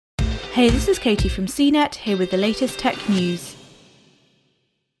Hey, this is Katie from CNET, here with the latest tech news.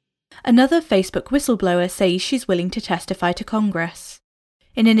 Another Facebook whistleblower says she's willing to testify to Congress.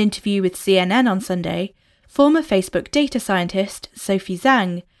 In an interview with CNN on Sunday, former Facebook data scientist Sophie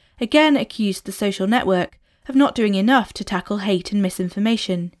Zhang again accused the social network of not doing enough to tackle hate and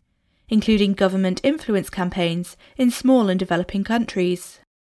misinformation, including government influence campaigns in small and developing countries.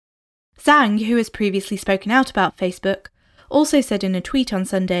 Zhang, who has previously spoken out about Facebook, also said in a tweet on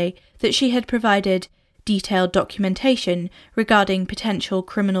Sunday that she had provided detailed documentation regarding potential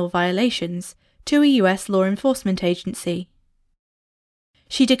criminal violations to a US law enforcement agency.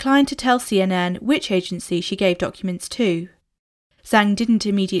 She declined to tell CNN which agency she gave documents to. Zhang didn't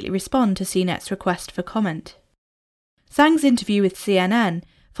immediately respond to CNET's request for comment. Zhang's interview with CNN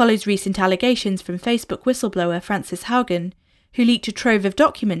follows recent allegations from Facebook whistleblower Frances Haugen, who leaked a trove of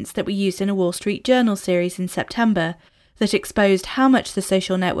documents that were used in a Wall Street Journal series in September that exposed how much the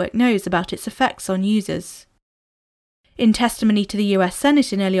social network knows about its effects on users. In testimony to the US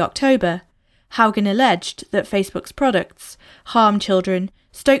Senate in early October, Haugen alleged that Facebook's products harm children,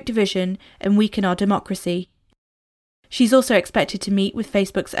 stoke division, and weaken our democracy. She's also expected to meet with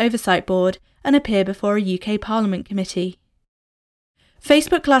Facebook's oversight board and appear before a UK Parliament committee.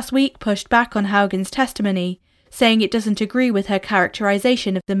 Facebook last week pushed back on Haugen's testimony, saying it doesn't agree with her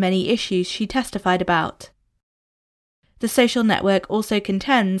characterization of the many issues she testified about. The social network also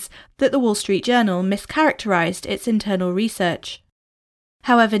contends that the Wall Street Journal mischaracterized its internal research.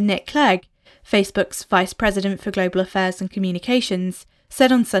 However, Nick Clegg, Facebook's Vice President for Global Affairs and Communications,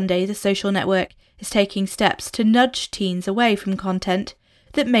 said on Sunday the social network is taking steps to nudge teens away from content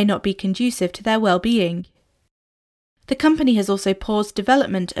that may not be conducive to their well-being. The company has also paused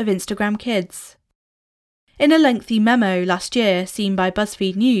development of Instagram Kids. In a lengthy memo last year seen by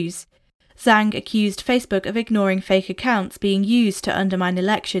BuzzFeed News, Zhang accused Facebook of ignoring fake accounts being used to undermine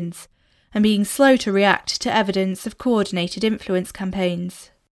elections and being slow to react to evidence of coordinated influence campaigns.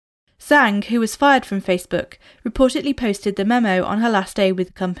 Zhang, who was fired from Facebook, reportedly posted the memo on her last day with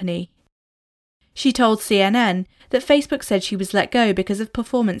the company. She told CNN that Facebook said she was let go because of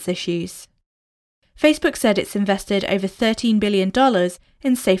performance issues. Facebook said it's invested over $13 billion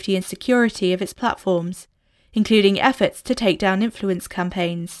in safety and security of its platforms, including efforts to take down influence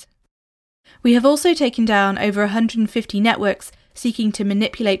campaigns. We have also taken down over 150 networks seeking to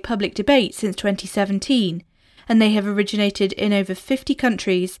manipulate public debate since 2017, and they have originated in over 50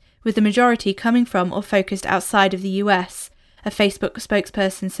 countries, with the majority coming from or focused outside of the US, a Facebook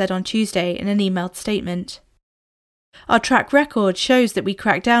spokesperson said on Tuesday in an emailed statement. Our track record shows that we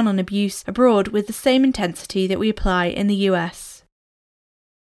crack down on abuse abroad with the same intensity that we apply in the US.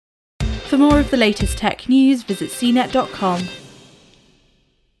 For more of the latest tech news, visit cnet.com.